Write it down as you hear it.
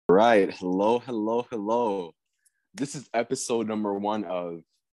right. Hello. This is episode number 1 of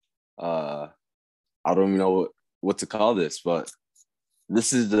I don't even know what to call this, but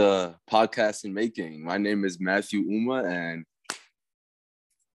this is the podcast in making. My name is Matthew Uma and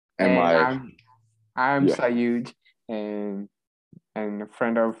And my I'm yeah. Sayud and a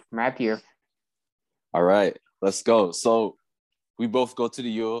friend of Matthew. All right, let's go. So we both go to the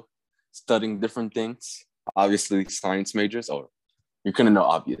U studying different things, obviously science majors, or you're gonna know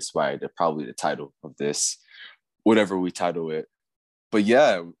obvious, right? They're probably the title of this, whatever we title it. But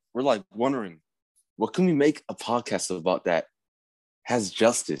yeah, we're like wondering, what can we make a podcast about that has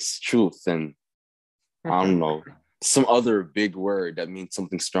justice, truth, and I don't know, some other big word that means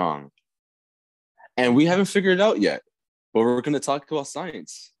something strong. And we haven't figured it out yet, but we're going to talk about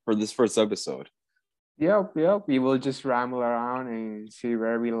science for this first episode. Yep. We will just ramble around and see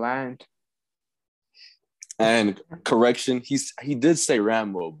where we land. And correction, he did say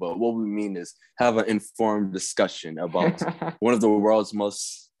ramble, but what we mean is have an informed discussion about one of the world's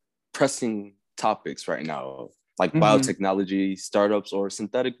most pressing topics right now, like biotechnology, startups, or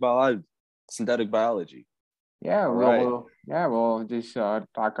synthetic biology. Yeah, right. we'll just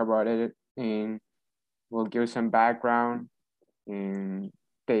talk about it and we'll give some background and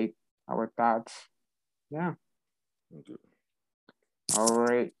take our thoughts. Yeah. Okay. All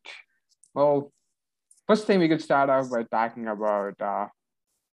right. Well, first thing we could start off by talking about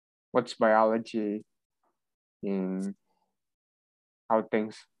what's biology and how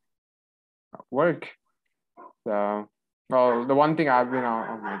things work. So, well, the one thing I've been on,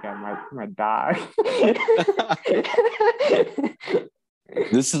 oh my God, my dog.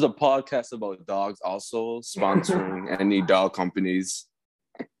 This is a podcast about dogs, also sponsoring any dog companies.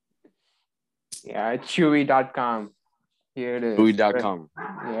 Yeah, Chewy.com. Here it is. Chewy.com.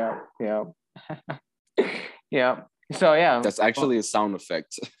 Yeah. Yeah. So, yeah. That's actually a sound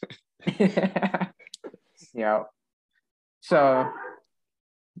effect. Yeah. So,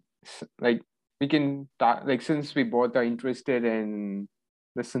 like, we can talk, like, since we both are interested in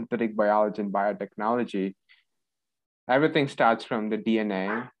the synthetic biology and biotechnology, everything starts from the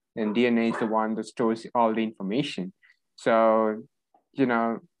DNA, and DNA is the one that stores all the information. So,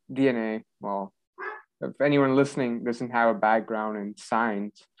 DNA, well, if anyone listening doesn't have a background in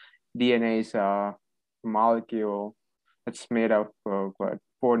science, DNA is a molecule that's made of 4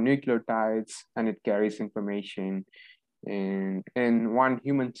 nucleotides, and it carries information. In one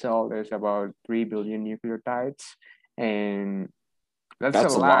human cell, there's about 3 billion nucleotides, and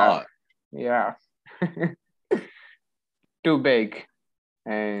that's a lot. Yeah. Too big.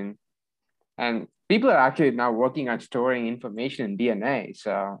 And people are actually now working on storing information in DNA,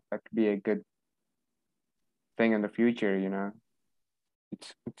 so that could be a good thing in the future.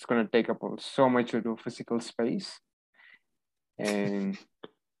 It's going to take up so much of the physical space, and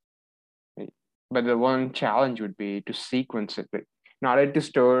but the one challenge would be to sequence it. But in order to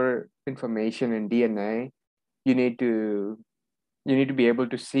store information in DNA, you need to be able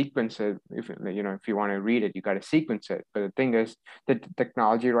to sequence it. If you want to read it, you got to sequence it. But the thing is, the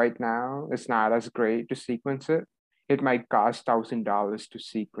technology right now is not as great to sequence it. It might cost $1,000 to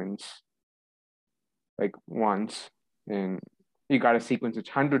sequence, like once, and you got to sequence it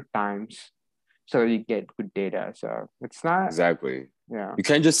 100 times so you get good data. So it's not exactly. Yeah. You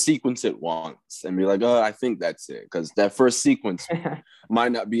can't just sequence it once and be like, oh, I think that's it, because that first sequence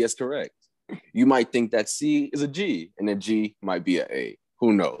might not be as correct. You might think that C is a G and a G might be an A.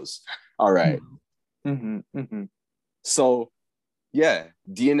 Who knows? All right. So, yeah,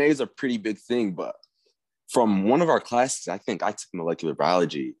 DNA is a pretty big thing. But from one of our classes, I think I took molecular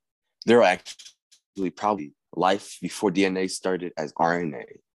biology, there are actually probably life before DNA started as RNA.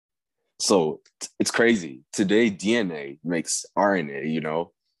 So it's crazy. Today, DNA makes RNA,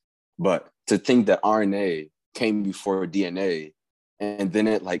 but to think that RNA came before DNA and then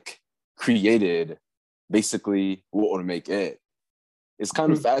it created basically what would make it. It's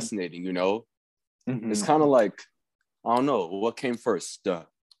kind of fascinating, It's kind of like, I don't know, what came first, the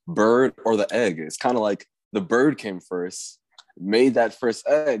bird or the egg? It's kind of like the bird came first, made that first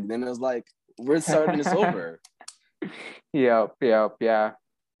egg, then it was like, we're starting this over. Yeah.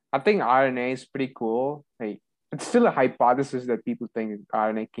 I think RNA is pretty cool. Like, it's still a hypothesis that people think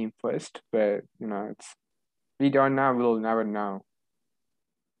RNA came first, but we don't know. We'll never know.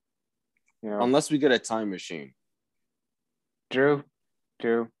 Unless we get a time machine. True.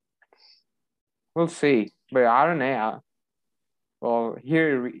 We'll see. But RNA, well,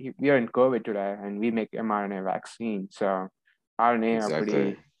 here we are in COVID today, and we make mRNA vaccine. So RNA exactly. are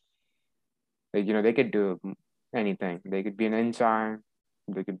pretty, they could do anything. They could be an enzyme.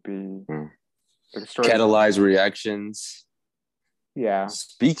 They could be catalyze reactions. Yeah.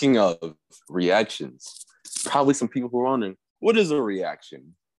 Speaking of reactions, probably some people who are wondering, what is a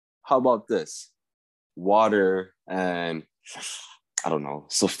reaction? How about this? Water and I don't know,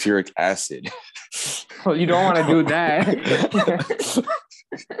 sulfuric acid. Well, you don't want to do that.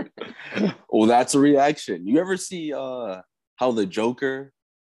 Well, that's a reaction. You ever see how the Joker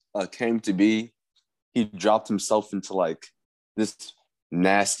came to be? He dropped himself into like this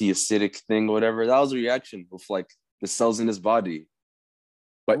nasty acidic thing, or whatever. That was a reaction with like the cells in his body.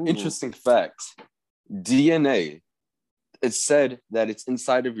 But Ooh. interesting facts: DNA. It's said that it's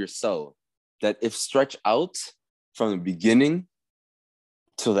inside of your cell. That if stretched out from the beginning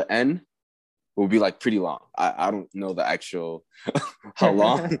to the end, will be like pretty long. I don't know the actual how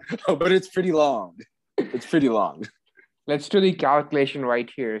long, but it's pretty long. It's pretty long. Let's do the calculation right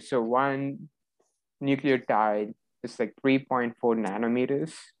here. So one nucleotide is like 3.4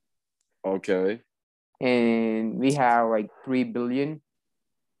 nanometers. Okay. And we have like 3 billion.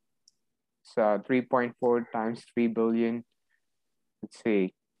 So 3.4 times 3 billion. Let's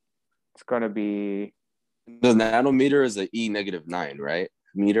see. It's going to be... The nanometer is a E -9, right?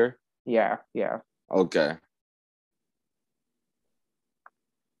 Meter? Yeah. Okay.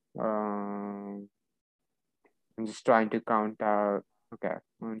 I'm just trying to count out. Okay,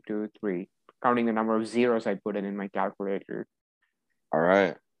 1, 2, 3. Counting the number of zeros I put in my calculator. All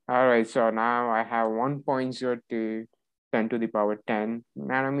right. All right, so now I have 1.02 10 to the power 10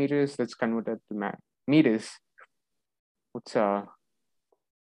 nanometers. Let's convert it to meters. What's like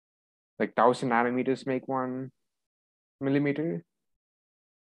 1,000 nanometers make 1 millimeter?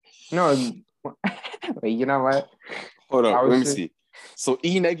 No, wait, you know what? Hold up. Let me 1,000. see. So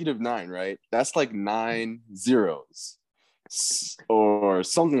E -9, right? That's like 9 zeros or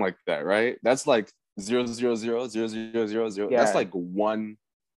something like that, right? That's like 0.0000000. That's Yeah. like 1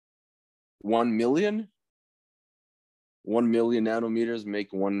 million. 1 million nanometers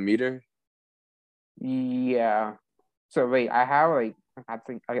make 1 meter. Yeah. So wait, I have like I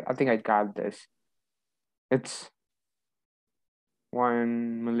think I got this. It's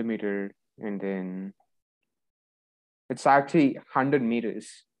 1 millimeter, and then it's actually 100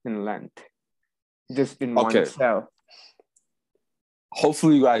 meters in length, just in one Okay. cell.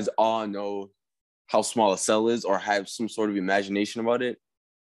 Hopefully you guys all know how small a cell is or have some sort of imagination about it.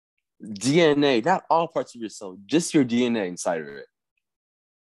 DNA, not all parts of your cell, just your DNA inside of it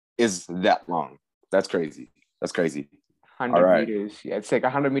is that long. That's crazy. 100 All right. meters. Yeah, it's like a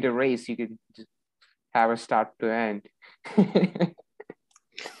 100-meter race. You could just have a start to end.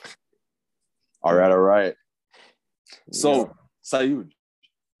 All right. So, Yeah. Sayud,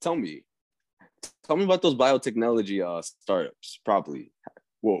 tell me about those biotechnology startups. Probably.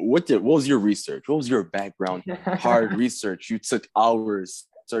 What was your research? What was your background? Hard research you took hours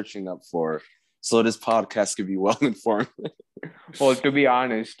searching up for, so this podcast could be well informed. Well, to be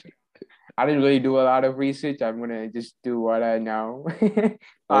honest, I didn't really do a lot of research. I'm gonna just do what I know.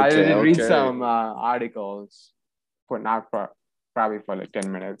 I did read some articles, for not for probably for like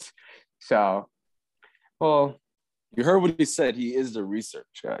 10 minutes. So, well, You heard what he said. He is the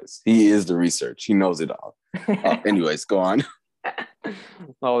research, guys. He is the research. He knows it all. Anyways, go on.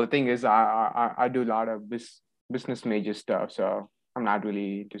 well, the thing is, I do a lot of business major stuff, so I'm not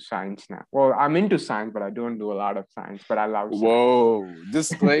really into science now. Well, I'm into science, but I don't do a lot of science. But I love science. Whoa!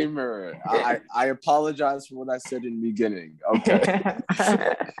 Disclaimer. I apologize for what I said in the beginning. Okay.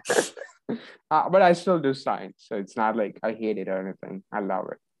 But I still do science, so it's not like I hate it or anything. I love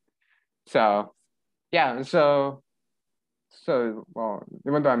it. So yeah, so well,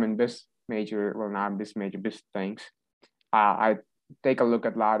 even though I'm in this major, well, not this major, this things, I take a look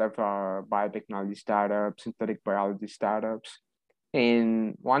at a lot of biotechnology startups, synthetic biology startups.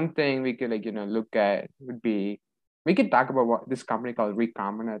 And one thing we could look at would be, we could talk about what this company called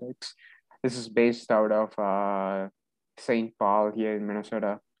Recombinetics. This is based out of St. Paul here in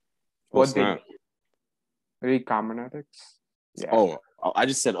Minnesota. Oh snap! Recombinetics. Yeah. Oh, I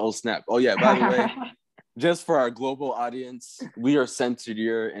just said oh snap. Oh yeah. By the way, just for our global audience, we are centered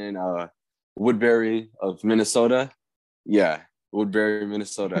here in Woodbury of Minnesota. Yeah, Woodbury,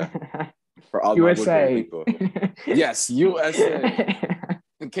 Minnesota. For all my Woodbury USA. people. Yes, USA.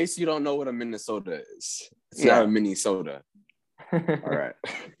 In case you don't know what a Minnesota is, it's not a Minnesota. All right.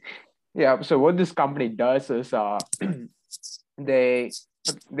 Yeah. So what this company does is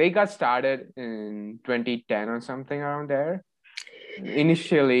they got started in 2010 or something around there.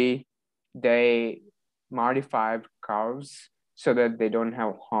 Initially, they modified cows so that they don't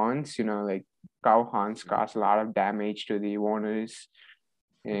have horns. Like cow horns cause a lot of damage to the owners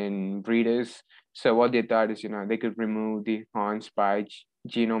and breeders. So what they thought is, they could remove the horns by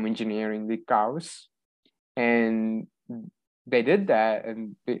genome engineering the cows. And they did that,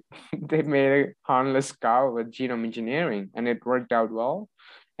 and they made a harmless cow with genome engineering, and it worked out well.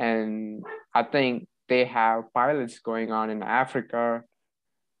 And I think they have pilots going on in Africa,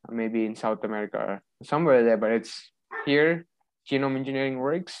 maybe in South America, somewhere there, but it's here. Genome engineering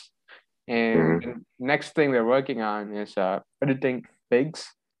works. And the next thing we're working on is editing pigs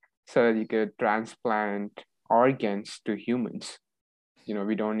so that you could transplant organs to humans.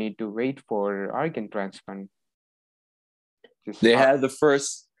 We don't need to wait for organ transplant. They had the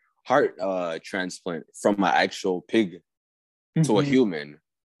first heart transplant from an actual pig to a human.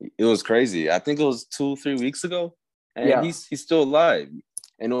 It was crazy. I think it was 2-3 weeks ago, and he's still alive.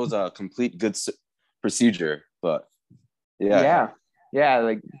 And it was a complete good procedure. But yeah,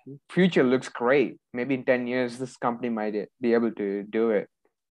 like future looks great. Maybe in 10 years, this company might be able to do it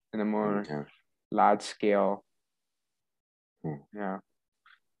in a more large scale. Yeah,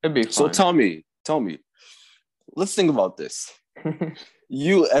 it'd be fun. So tell me, let's think about this.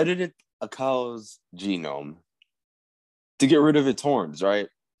 You edited a cow's genome to get rid of its horns, right?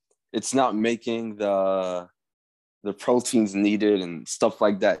 It's not making the proteins needed and stuff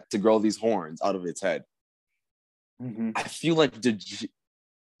like that to grow these horns out of its head. I feel like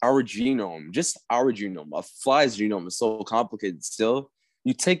our genome, a fly's genome is so complicated still.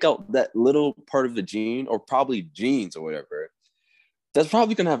 You take out that little part of the gene, or probably genes or whatever, that's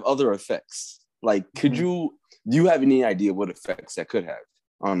probably going to have other effects. Like, do you have any idea what effects that could have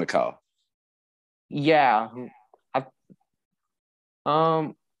on the cow? Yeah.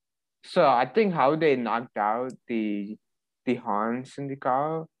 So I think how they knocked out the horns in the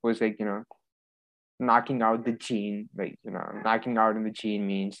cow was like, knocking out the gene. Like, knocking out in the gene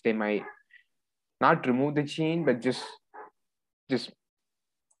means they might not remove the gene, but just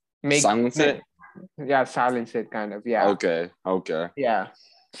silence it. Yeah, silence it, kind of. Yeah. Okay. Yeah.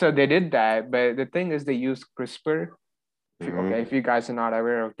 So they did that, but the thing is, they use CRISPR. If you guys are not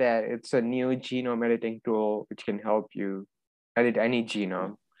aware of that, it's a new genome editing tool which can help you edit any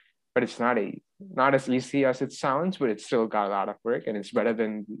genome. But it's not as easy as it sounds, but it's still got a lot of work, and it's better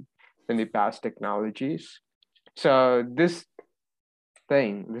than the past technologies. So this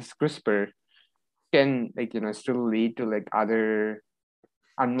CRISPR can still lead to like other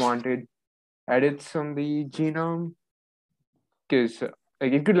unwanted edits on the genome, because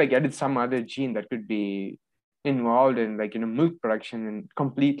like it could like edit some other gene that could be involved in milk production and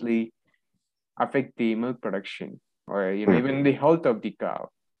completely affect the milk production, or even the health of the cow.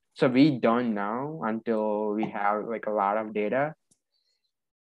 So we don't know until we have like a lot of data.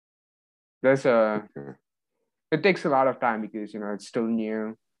 It takes a lot of time because it's still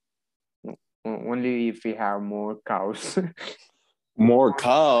new. Only if we have more cows. More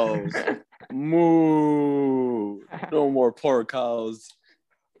cows. Moo. No more poor cows.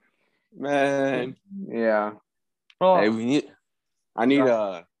 Man. Yeah. Well, hey, we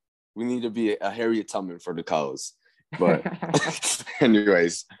need to be a Harriet Tubman for the cows. But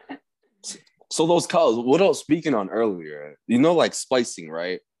anyways. So those cows, what I was speaking on earlier, like splicing,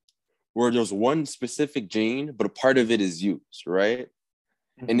 right? Where there's one specific gene, but a part of it is used, right?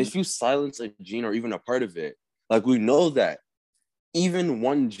 And if you silence a gene or even a part of it, like we know that even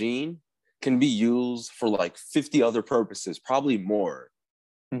one gene can be used for like 50 other purposes, probably more,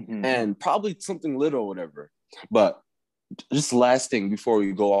 and probably something little, whatever. But just last thing before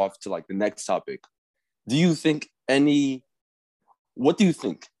we go off to like the next topic, what do you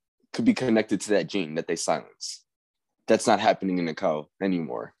think could be connected to that gene that they silence that's not happening in the cow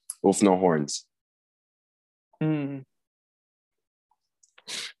anymore with no horns? I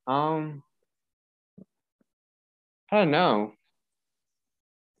don't know.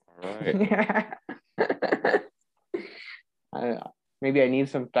 All right. Maybe I need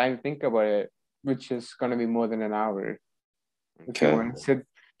some time to think about it, which is gonna be more than an hour. Okay. If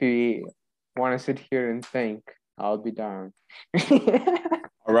you want to sit here and think, I'll be down.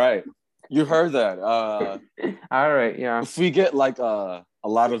 All right. You heard that. All right, yeah. If we get like a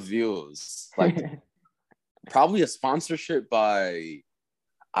lot of views, like probably a sponsorship by,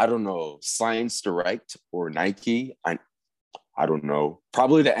 I don't know, Science Direct or Nike. I don't know.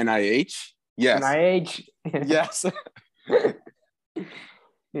 Probably the NIH. Yes. NIH. Yes.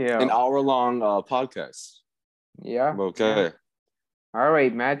 Yeah. An hour-long podcast. Yeah. Okay. Yeah. All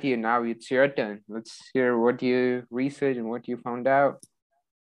right, Matthew, now it's your turn. Let's hear what you researched and what you found out.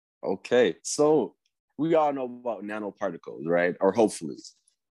 Okay. So we all know about nanoparticles, right? Or hopefully.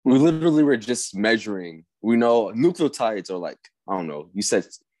 We literally were just measuring. We know nucleotides are like, I don't know, you said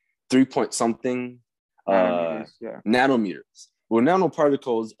 3 point something nanometers. Well,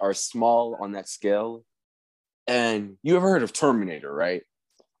 nanoparticles are small on that scale. And you ever heard of Terminator, right?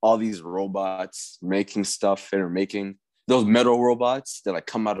 All these robots making stuff that are making. those metal robots that like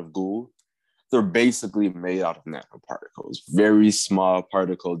come out of goo, they're basically made out of nanoparticles, very small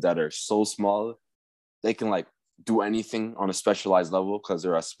particles that are so small they can like do anything on a specialized level because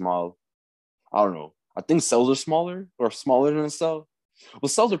they're a small. I don't know. I think cells are smaller or smaller than a cell. Well,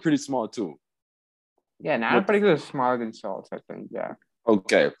 cells are pretty small too. Yeah, What? nanoparticles are smaller than cells, I think. Yeah.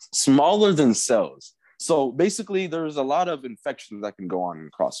 Okay, smaller than cells. So basically, there's a lot of infections that can go on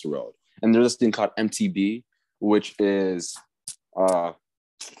across the road, and there's this thing called MTB, which is uh,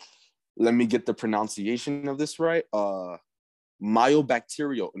 let me get the pronunciation of this right.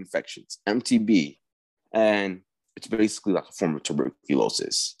 Myobacterial infections, MTB, and it's basically like a form of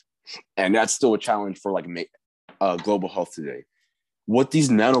tuberculosis, and that's still a challenge for like global health today. What these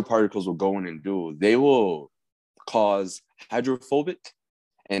nanoparticles will go in and do, they will cause hydrophobic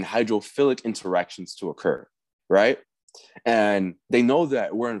and hydrophilic interactions to occur, right? And they know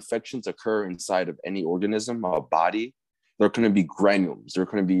that where infections occur inside of any organism, a body, there are going to be granules, there are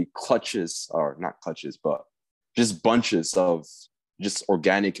going to be clutches, or not clutches, but just bunches of just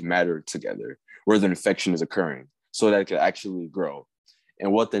organic matter together where the infection is occurring so that it can actually grow.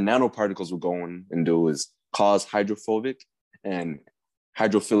 And what the nanoparticles will go in and do is cause hydrophobic and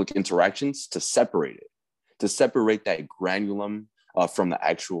hydrophilic interactions to separate it, to separate that granulum from the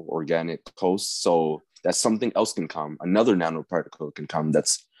actual organic host. So that something else can come, another nanoparticle can come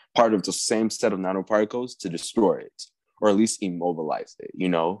that's part of the same set of nanoparticles to destroy it, or at least immobilize it, you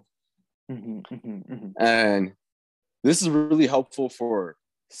know? And this is really helpful for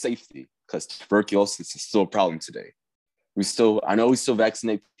safety because tuberculosis is still a problem today. I know we still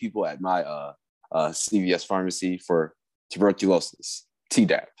vaccinate people at my CVS pharmacy for tuberculosis,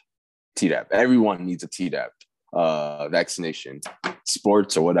 Tdap. Everyone needs a Tdap vaccination,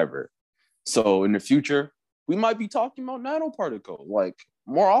 sports or whatever. So in the future, we might be talking about nanoparticle like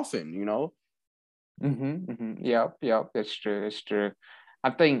more often, you know? Yep, that's true. That's true. I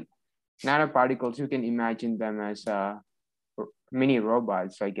think nanoparticles, you can imagine them as mini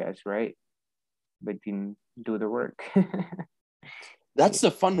robots, I guess, right? That can do the work. That's the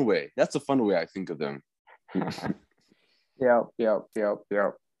fun way. That's a fun way I think of them. Yep.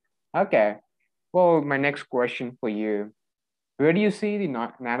 Okay. Well, my next question for you. Where do you see the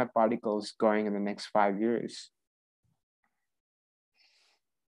nanoparticles going in the next 5 years?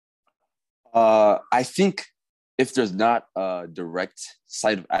 I think if there's not a direct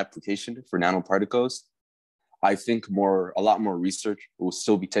site of application for nanoparticles, I think a lot more research will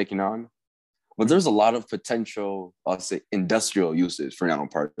still be taken on. But there's a lot of potential, I'll say, industrial uses for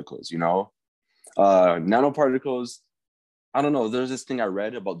nanoparticles, you know? Nanoparticles, I don't know, there's this thing I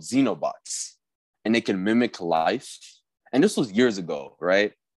read about xenobots, and they can mimic life. And this was years ago,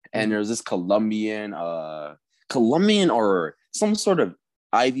 right? And there's this Colombian or some sort of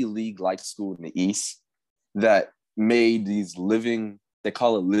Ivy League-like school in the East that made these they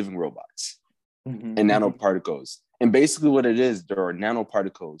call it living robots and nanoparticles. And basically what it is, there are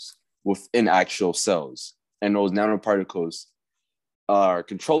nanoparticles within actual cells. And those nanoparticles are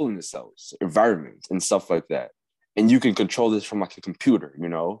controlling the cells, environment, and stuff like that. And you can control this from like a computer, you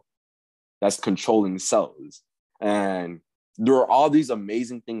know, that's controlling cells. And there are all these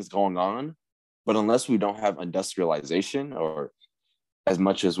amazing things going on, but unless we don't have industrialization, or as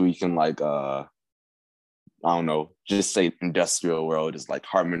much as we can like I don't know, just say industrial world is like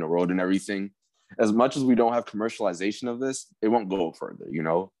harming the world and everything, as much as we don't have commercialization of this, it won't go further, you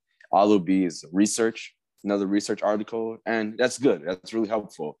know? All it'll be is research, another research article, and that's good. That's really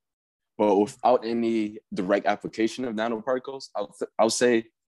helpful. But without any direct application of nanoparticles, I'll say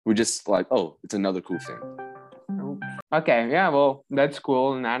we're just like, oh, it's another cool thing. Okay, yeah, well, that's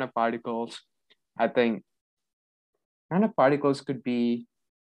cool. Nanoparticles. I think nanoparticles could be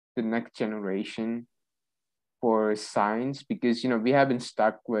the next generation for science because, we have been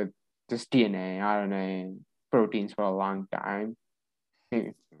stuck with just DNA, RNA, proteins for a long time.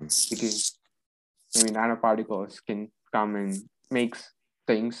 Because maybe nanoparticles can come and makes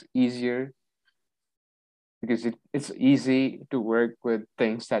things easier because it's easy to work with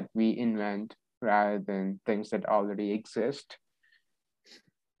things that we invent rather than things that already exist.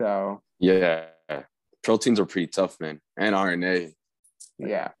 So yeah, proteins are pretty tough, man, and RNA.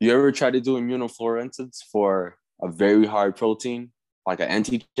 Yeah. You ever try to do immunofluorescence for a very hard protein, like an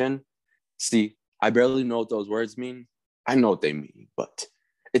antigen? See, I barely know what those words mean. I know what they mean, but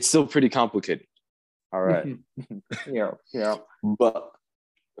it's still pretty complicated. All right. Yeah. But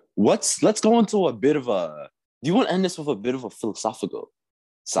let's go into a bit of a. Do you want to end this with a bit of a philosophical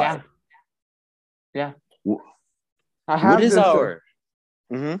side? Yeah. I have what is this, our?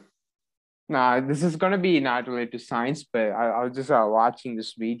 Nah, this is gonna be not related to science, but I was just watching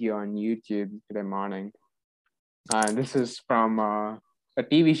this video on YouTube today morning. This is from a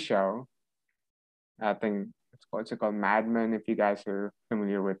TV show. I think it's called Mad Men. If you guys are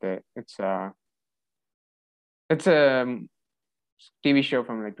familiar with it, it's a TV show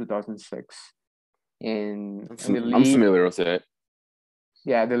from like 2006, and the I'm lead, familiar with it.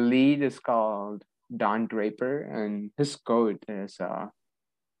 yeah, the lead is called Don Draper, and his quote is,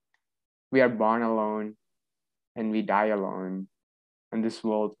 "We are born alone, and we die alone, and this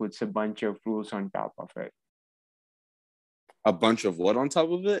world puts a bunch of rules on top of it." A bunch of what on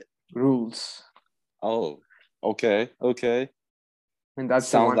top of it? Rules. Oh, okay, okay. And that's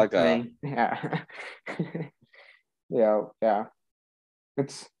the Sounds one like a. thing. Yeah. Yeah, yeah.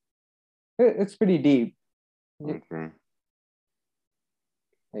 It's it's pretty deep. Okay.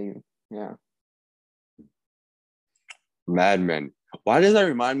 Yeah. Mad Men. Why does that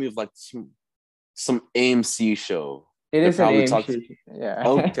remind me of like some AMC show? It They is an probably talked. AMC. Yeah.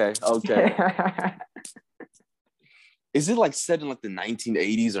 Okay, okay. Is it like set in like the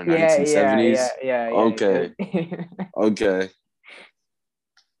 1980s or Yeah, yeah, yeah, 1970s? yeah, yeah. Okay, okay.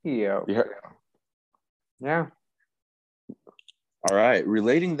 Yeah. Yeah. Yeah. All right.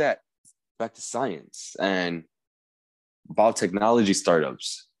 Relating that back to science and biotechnology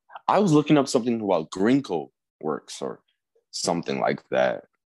startups, I was looking up something about Grinko works or something like that.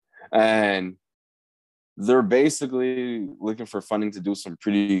 And they're basically looking for funding to do some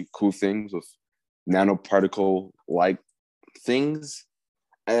pretty cool things with nanoparticle like things.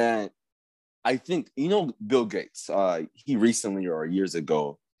 And I think, Bill Gates, he recently or years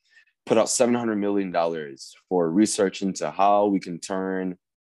ago put out $700 million for research into how we can turn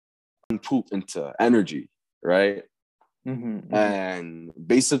poop into energy, right? Mm-hmm, mm-hmm. And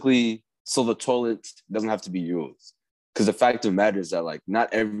basically, so the toilet doesn't have to be used. Because the fact of the matter is that like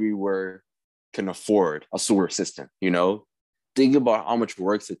not everywhere can afford a sewer system, Think about how much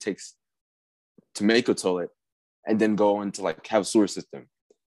work it takes to make a toilet and then go into like have a sewer system.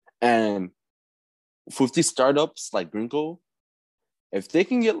 And 50 startups like Grinko, if they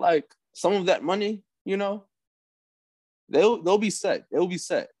can get like some of that money, they'll be set. They'll be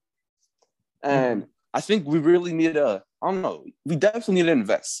set. And I think we really need I don't know, we definitely need to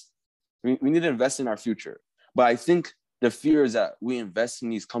invest. We need to invest in our future. But I think the fear is that we invest in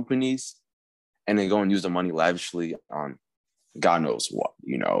these companies and then go and use the money lavishly on God knows what,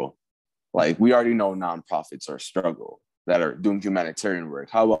 Like we already know nonprofits are a struggle that are doing humanitarian work.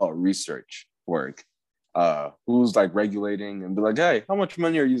 How about research work? Who's like regulating and be like, hey, how much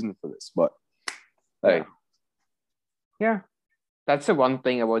money are you using for this? But hey. Yeah. That's the one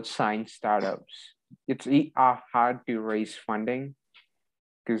thing about science startups. It's hard to raise funding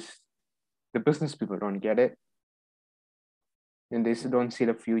because the business people don't get it, and they don't see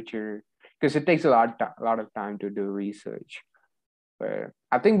the future because it takes a lot of time to do research. But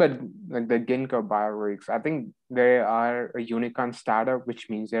I think, like the Ginkgo Bioworks, I think they are a unicorn startup, which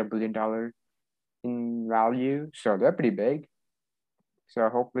means they're $1 billion in value. So they're pretty big. So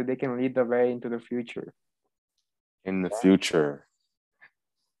hopefully they can lead the way into the future. In the future.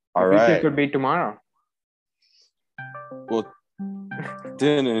 The All future right. could be tomorrow. Well,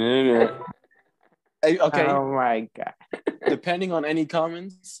 okay. Oh my God. Depending on any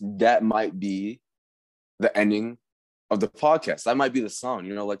comments, that might be the ending of the podcast. That might be the song,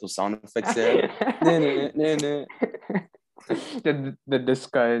 like those sound effects there. The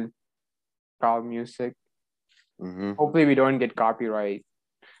disco call music. Mm-hmm. Hopefully we don't get copyright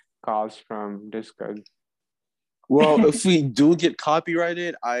calls from Discord. Well, if we do get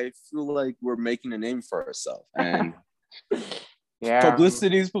copyrighted, I feel like we're making a name for ourselves. And yeah,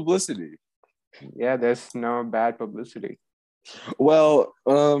 publicity is publicity. Yeah, there's no bad publicity. Well,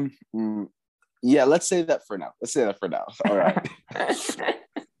 yeah, let's say that for now. All right.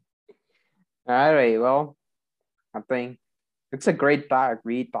 All right. Well, I think it's a great talk.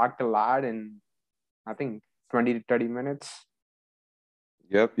 We talked a lot in, I think, 20 to 30 minutes.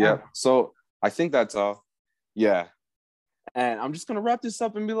 Yep. So I think that's all. Yeah. And I'm just going to wrap this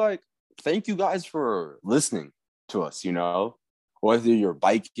up and be like, thank you guys for listening to us, whether you're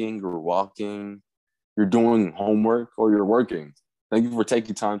biking or walking, you're doing homework or you're working. Thank you for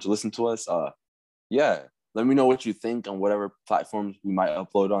taking time to listen to us. Yeah, let me know what you think on whatever platforms we might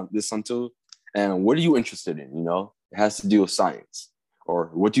upload on this onto. And what are you interested in? It has to do with science or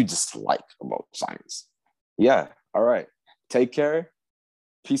what you dislike about science. Yeah. All right. Take care.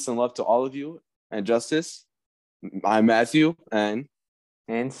 Peace and love to all of you. And Justice, I'm Matthew. And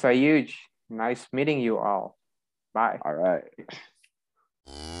Sayuj. Nice meeting you all. Bye. All right.